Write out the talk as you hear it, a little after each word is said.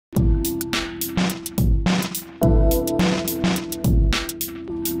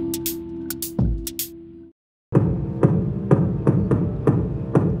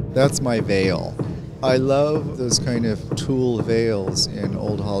That's my veil. I love those kind of tulle veils in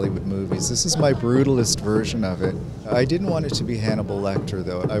old Hollywood movies. This is my brutalist version of it. I didn't want it to be Hannibal Lecter,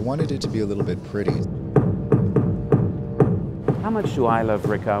 though. I wanted it to be a little bit pretty. How much do I love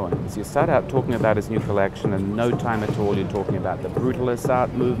Rick Owens? You start out talking about his new collection, and no time at all you're talking about the brutalist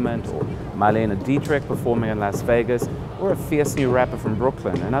art movement, or Marlene Dietrich performing in Las Vegas, or a fierce new rapper from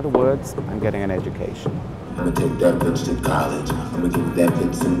Brooklyn. In other words, I'm getting an education. I'm gonna take that bitch to college. I'm gonna give that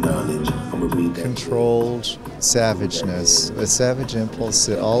bitch some knowledge. I'm gonna read that. Controlled savageness, a savage impulse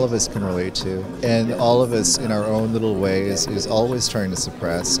that all of us can relate to, and all of us in our own little ways is always trying to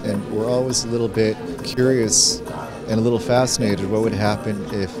suppress, and we're always a little bit curious and a little fascinated what would happen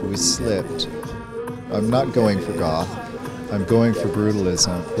if we slipped. I'm not going for goth, I'm going for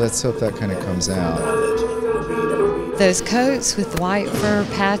brutalism. Let's hope that kind of comes out. Those coats with white fur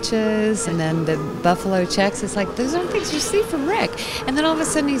patches and then the buffalo checks, it's like, those aren't things you see from Rick. And then all of a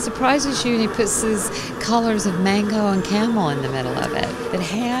sudden he surprises you and he puts these colors of mango and camel in the middle of it. The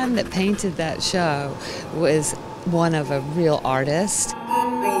hand that painted that show was one of a real artist.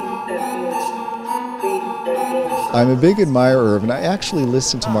 I'm a big admirer of, and I actually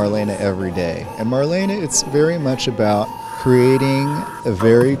listen to Marlene every day. And Marlene, it's very much about creating a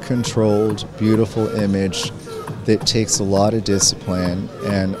very controlled, beautiful image that takes a lot of discipline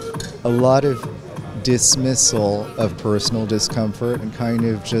and a lot of dismissal of personal discomfort and kind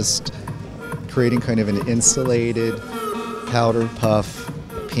of just creating kind of an insulated, powder puff,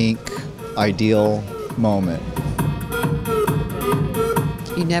 pink, ideal moment.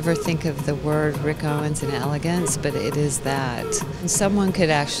 You never think of the word Rick Owens and elegance, but it is that. And someone could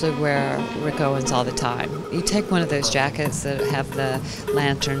actually wear Rick Owens all the time. You take one of those jackets that have the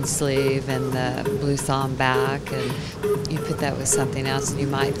lantern sleeve and the blue thumb back, and you put that with something else, and you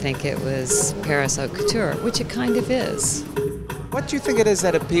might think it was Paris haute couture, which it kind of is. What do you think it is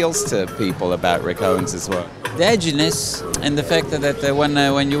that appeals to people about Rick Owens as well? The edginess and the fact that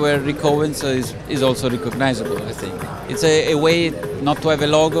when you wear Rick Owens is also recognizable, I think. It's a way not to have a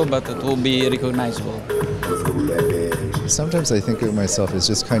logo, but to be recognizable. Sometimes I think of myself as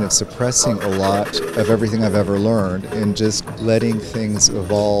just kind of suppressing a lot of everything I've ever learned and just letting things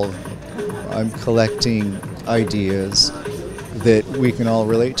evolve. I'm collecting ideas that we can all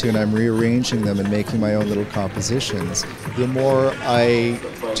relate to, and I'm rearranging them and making my own little compositions. The more I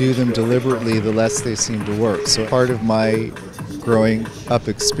do them deliberately, the less they seem to work. So part of my growing up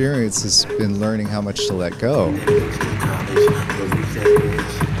experience has been learning how much to let go.